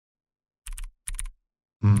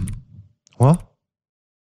What?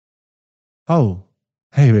 Oh,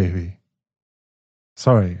 hey, baby.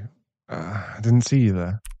 Sorry, I didn't see you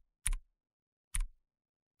there.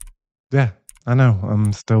 Yeah, I know.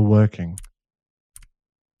 I'm still working.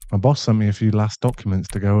 My boss sent me a few last documents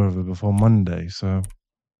to go over before Monday, so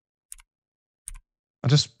I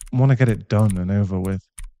just want to get it done and over with.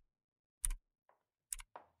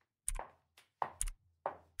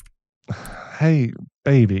 Hey,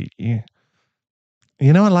 baby,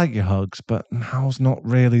 you know I like your hugs, but now's not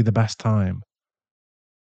really the best time.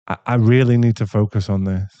 I really need to focus on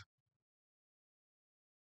this.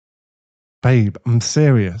 Babe, I'm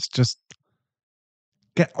serious. Just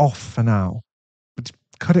get off for now. Just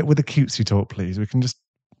cut it with the cutesy talk, please. We can just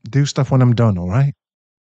do stuff when I'm done, all right?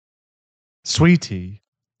 Sweetie,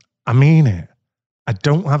 I mean it. I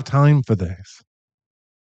don't have time for this.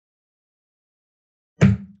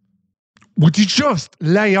 Would you just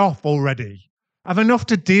lay off already? I've enough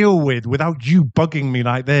to deal with without you bugging me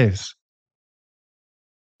like this.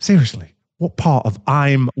 Seriously, what part of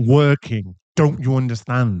I'm working don't you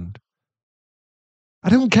understand? I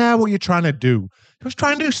don't care what you're trying to do. Just try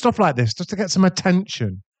and do stuff like this just to get some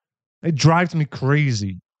attention. It drives me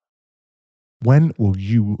crazy. When will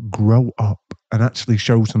you grow up and actually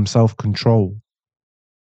show some self control?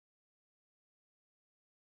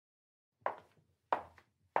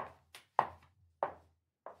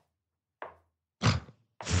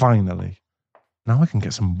 Finally. Now I can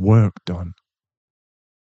get some work done.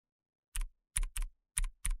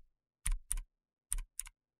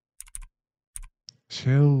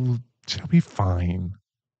 She'll be fine.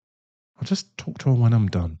 I'll just talk to her when I'm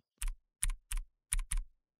done.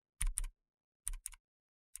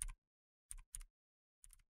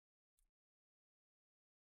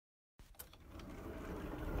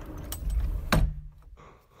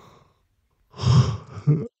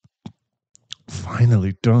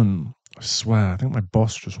 Finally done. I swear, I think my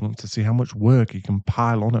boss just wants to see how much work he can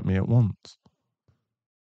pile on at me at once.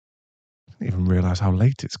 I didn't even realise how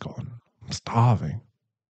late it's gotten. I'm starving.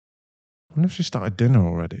 I wonder if she started dinner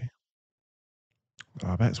already.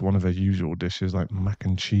 I bet it's one of her usual dishes like mac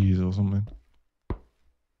and cheese or something.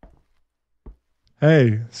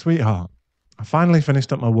 Hey, sweetheart. I finally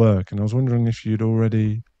finished up my work and I was wondering if you'd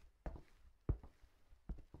already.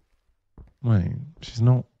 Wait, she's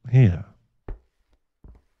not here.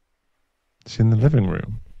 She's in the living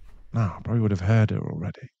room. No, I probably would have heard her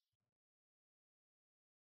already.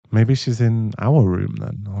 Maybe she's in our room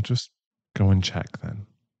then. I'll just go and check then.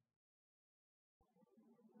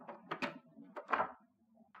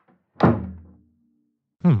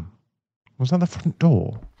 Was that the front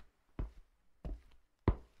door?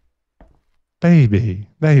 Baby,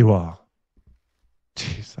 there you are.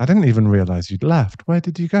 Jeez, I didn't even realize you'd left. Where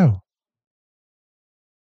did you go?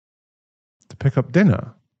 To pick up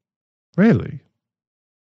dinner? Really?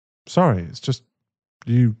 Sorry, it's just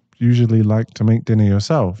you usually like to make dinner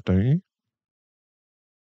yourself, don't you?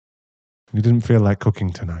 You didn't feel like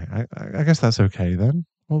cooking tonight. I guess that's okay then.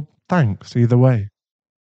 Well, thanks either way.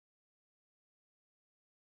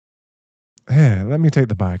 Here, let me take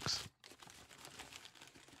the bags.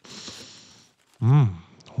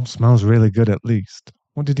 All smells really good at least.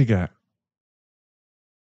 What did you get?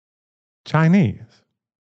 Chinese?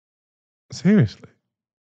 Seriously?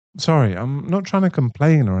 Sorry, I'm not trying to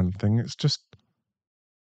complain or anything. It's just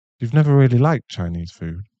you've never really liked Chinese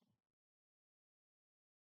food.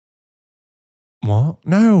 What?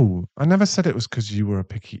 No, I never said it was because you were a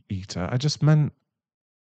picky eater. I just meant,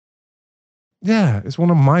 yeah, it's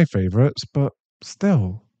one of my favorites, but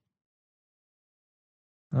still.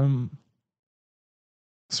 Um,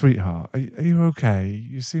 Sweetheart, are you okay?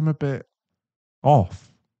 You seem a bit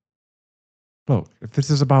off. Look, if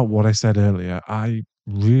this is about what I said earlier, I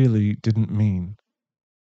really didn't mean.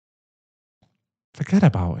 Forget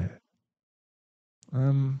about it.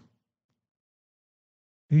 Um,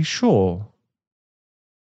 are you sure?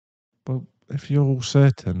 But if you're all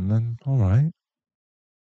certain, then all right.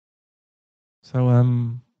 So,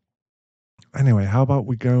 anyway, how about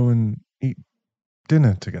we go and eat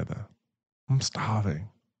dinner together? I'm starving.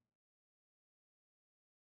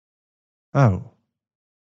 Oh,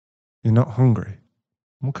 you're not hungry?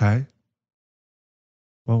 Okay.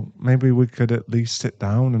 Well, maybe we could at least sit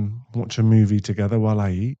down and watch a movie together while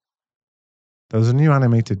I eat. There was a new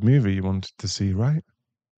animated movie you wanted to see, right?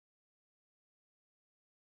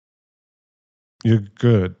 You're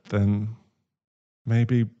good. Then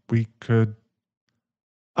maybe we could.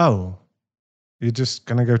 Oh, you're just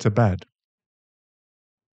gonna go to bed.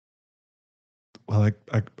 Well,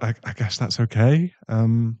 I guess that's okay.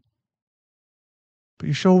 But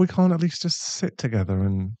you sure we can't at least just sit together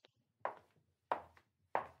and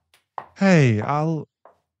Hey, I'll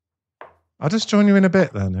just join you in a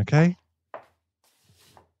bit then, okay?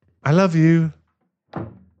 I love you.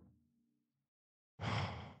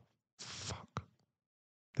 Fuck.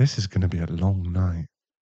 This is gonna be a long night.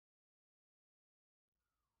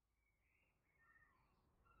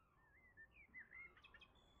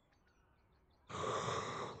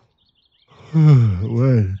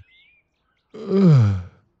 Wait. I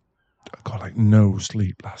got like no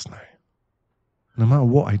sleep last night. No matter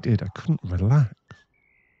what I did, I couldn't relax.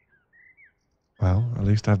 Well, at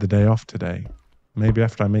least I have the day off today. Maybe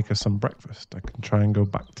after I make us some breakfast, I can try and go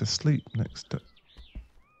back to sleep next to.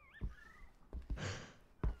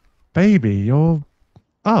 Baby, you're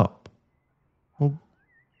up. Well,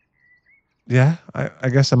 yeah, I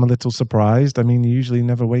guess I'm a little surprised. I mean, you usually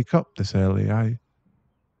never wake up this early. I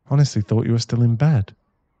honestly thought you were still in bed.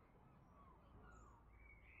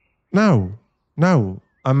 No, no,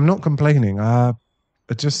 I'm not complaining.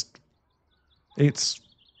 It just, it's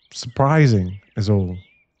surprising, is all.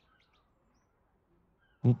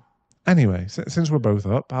 Well, anyway, since we're both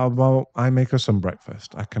up, how about I make us some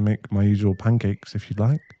breakfast? I can make my usual pancakes if you'd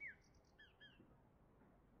like.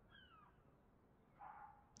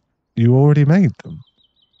 You already made them?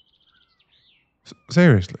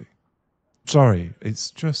 Seriously? Sorry,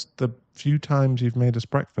 it's just the few times you've made us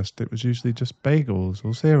breakfast, it was usually just bagels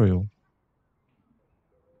or cereal.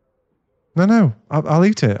 No, no, I'll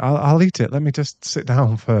eat it. I'll eat it. Let me just sit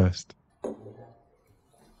down first.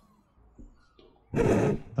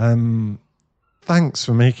 Um, Thanks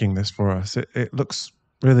for making this for us. It looks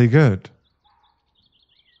really good.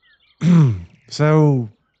 So,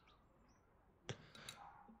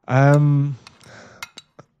 um,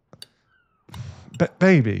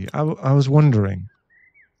 baby, I was wondering,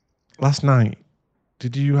 last night,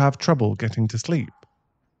 did you have trouble getting to sleep?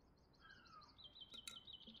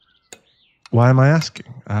 Why am I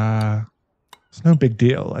asking? It's no big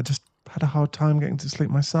deal. I just had a hard time getting to sleep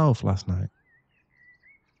myself last night.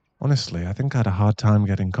 Honestly, I think I had a hard time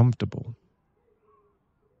getting comfortable.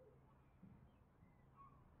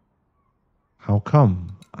 How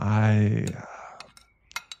come? I,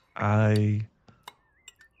 I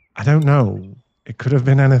don't know. It could have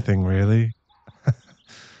been anything, really.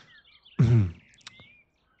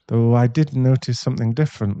 Though I did notice something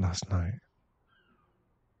different last night.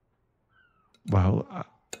 Well,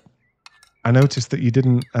 I noticed that you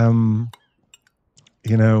didn't,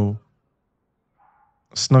 you know,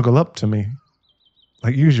 snuggle up to me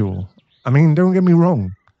like usual. I mean, don't get me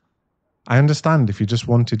wrong. I understand if you just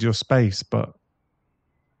wanted your space, but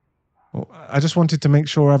well, I just wanted to make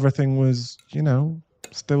sure everything was,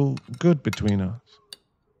 still good between us.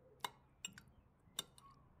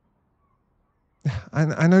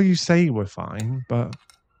 I know you say we're fine, but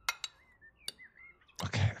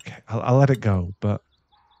okay, I'll let it go, but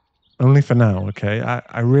only for now, okay?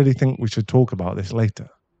 I really think we should talk about this later.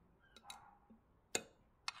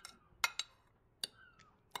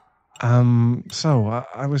 So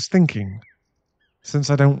I was thinking, since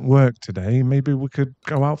I don't work today, maybe we could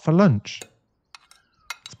go out for lunch.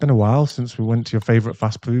 It's been a while since we went to your favorite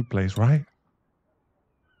fast food place, right?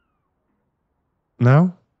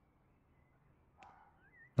 No?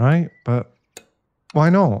 Right? But why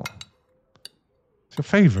not? It's your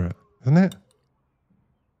favorite, isn't it?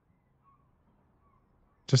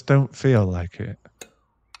 Just don't feel like it.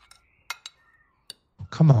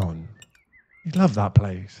 Come on. You love that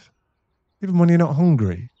place. Even when you're not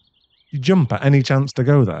hungry. You jump at any chance to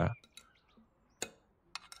go there.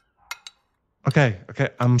 Okay,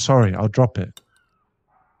 I'm sorry. I'll drop it.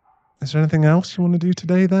 Is there anything else you want to do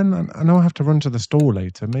today then? I know I have to run to the store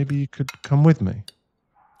later. Maybe you could come with me.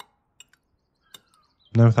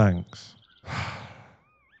 No thanks.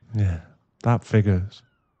 Yeah, that figures.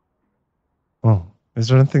 Well, is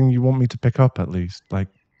there anything you want me to pick up at least? Like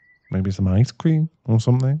maybe some ice cream or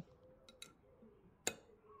something?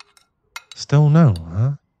 Still no,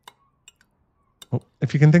 huh? Well,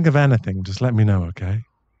 if you can think of anything, just let me know, okay?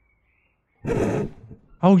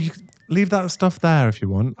 Oh, you leave that stuff there if you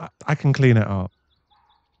want. I can clean it up.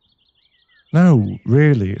 No,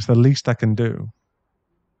 really, it's the least I can do.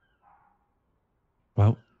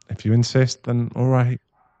 Well, if you insist, then all right.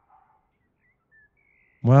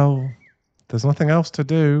 Well, if there's nothing else to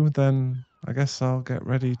do, then I guess I'll get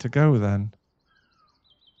ready to go then.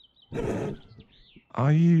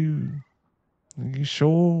 Are you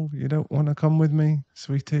sure you don't want to come with me,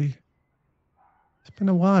 sweetie? It's been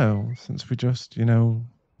a while since we just,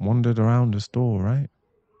 wandered around the store, right?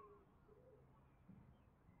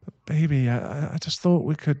 But baby, I just thought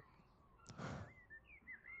we could.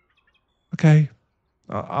 Okay,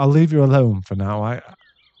 I'll leave you alone for now.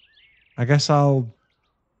 I guess I'll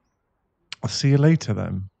I'll see you later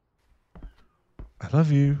then. I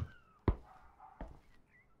love you.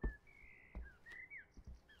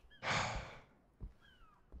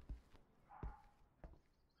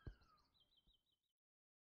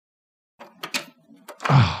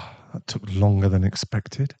 Ah, that took longer than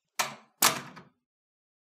expected.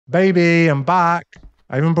 Baby, I'm back.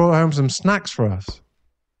 I even brought home some snacks for us.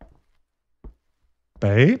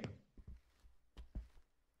 Babe?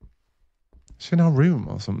 Is she in our room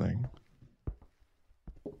or something?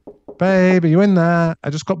 Babe, are you in there? I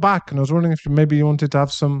just got back and I was wondering if maybe you wanted to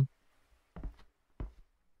have some...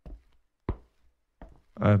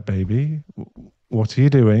 baby, what are you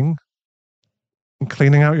doing?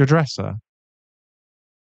 Cleaning out your dresser?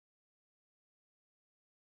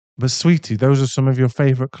 But sweetie, those are some of your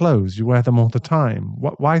favourite clothes. You wear them all the time.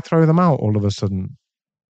 Why throw them out all of a sudden?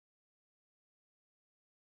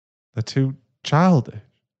 They're too childish.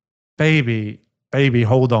 Baby,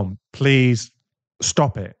 hold on. Please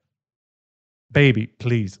stop it. Baby,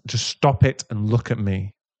 please just stop it and look at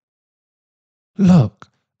me. Look,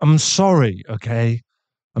 I'm sorry, okay?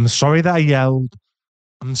 I'm sorry that I yelled.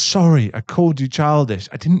 I'm sorry I called you childish.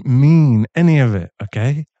 I didn't mean any of it,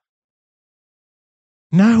 okay?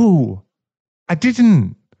 No, I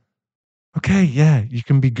didn't. Okay, yeah, you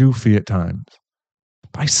can be goofy at times.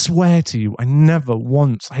 But I swear to you, I never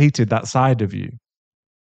once hated that side of you.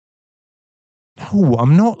 No,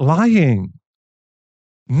 I'm not lying.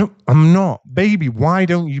 No, I'm not. Baby, why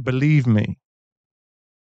don't you believe me?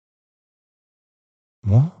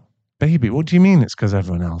 What? Baby, what do you mean it's because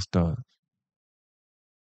everyone else does?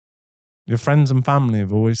 Your friends and family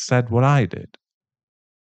have always said what I did.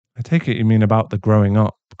 I take it you mean about the growing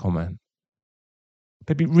up comment.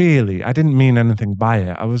 Baby, really, I didn't mean anything by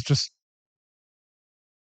it. I was just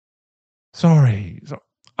sorry.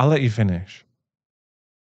 I'll let you finish.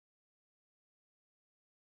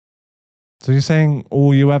 So you're saying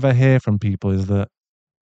all you ever hear from people is that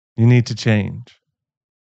you need to change?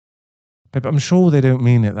 Babe, I'm sure they don't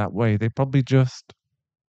mean it that way. They probably just...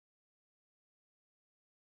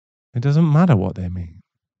 It doesn't matter what they mean.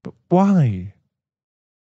 But why?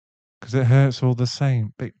 Because it hurts all the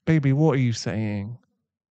same. Baby, what are you saying?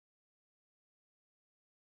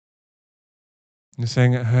 You're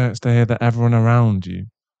saying it hurts to hear that everyone around you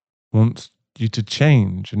wants you to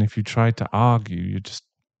change, and if you try to argue, you just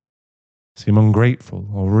seem ungrateful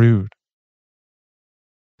or rude.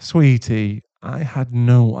 Sweetie, I had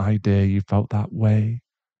no idea you felt that way.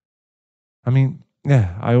 I mean,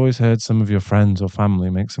 yeah, I always heard some of your friends or family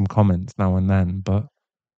make some comments now and then, but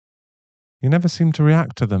you never seemed to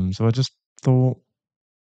react to them, so I just thought,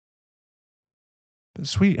 but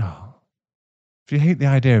sweetheart, if you hate the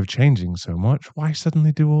idea of changing so much, why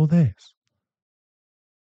suddenly do all this?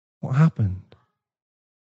 What happened?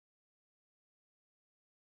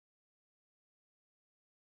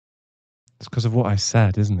 It's because of what I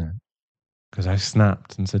said, isn't it? Because I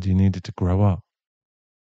snapped and said you needed to grow up.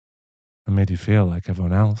 I made you feel like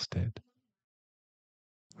everyone else did.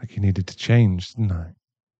 Like you needed to change, didn't I?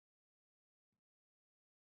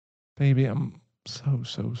 Baby, I'm so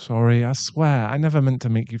sorry. I swear, I never meant to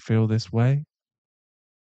make you feel this way.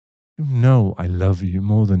 You know I love you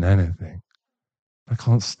more than anything. I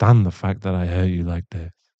can't stand the fact that I hurt you like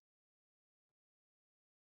this.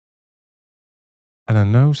 And I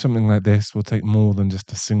know something like this will take more than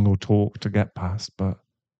just a single talk to get past, but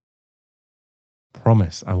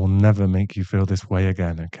promise I will never make you feel this way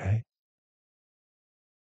again, okay?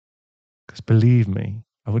 Because believe me,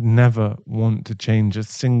 I would never want to change a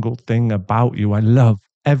single thing about you. I love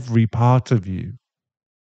every part of you.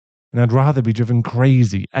 And I'd rather be driven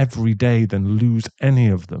crazy every day than lose any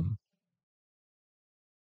of them.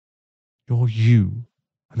 You're you.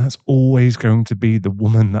 And that's always going to be the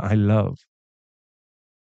woman that I love.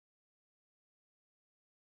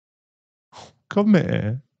 Come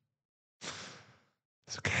here.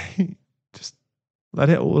 It's okay. Just let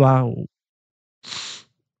it all out.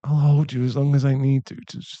 I'll hold you as long as I need to.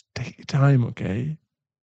 Just take your time, okay?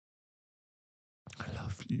 I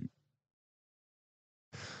love you.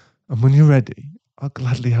 And when you're ready, I'll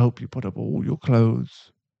gladly help you put up all your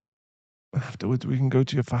clothes. And afterwards, we can go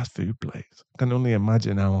to your fast food place. I can only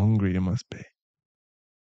imagine how hungry you must be.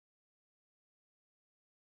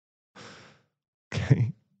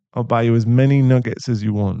 Okay? I'll buy you as many nuggets as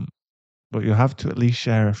you want, but you'll have to at least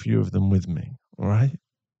share a few of them with me, all right?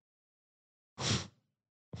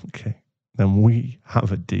 Okay. Then we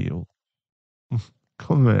have a deal.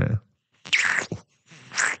 Come here.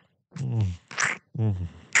 Mm, mm.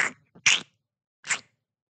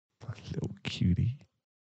 Little cutie.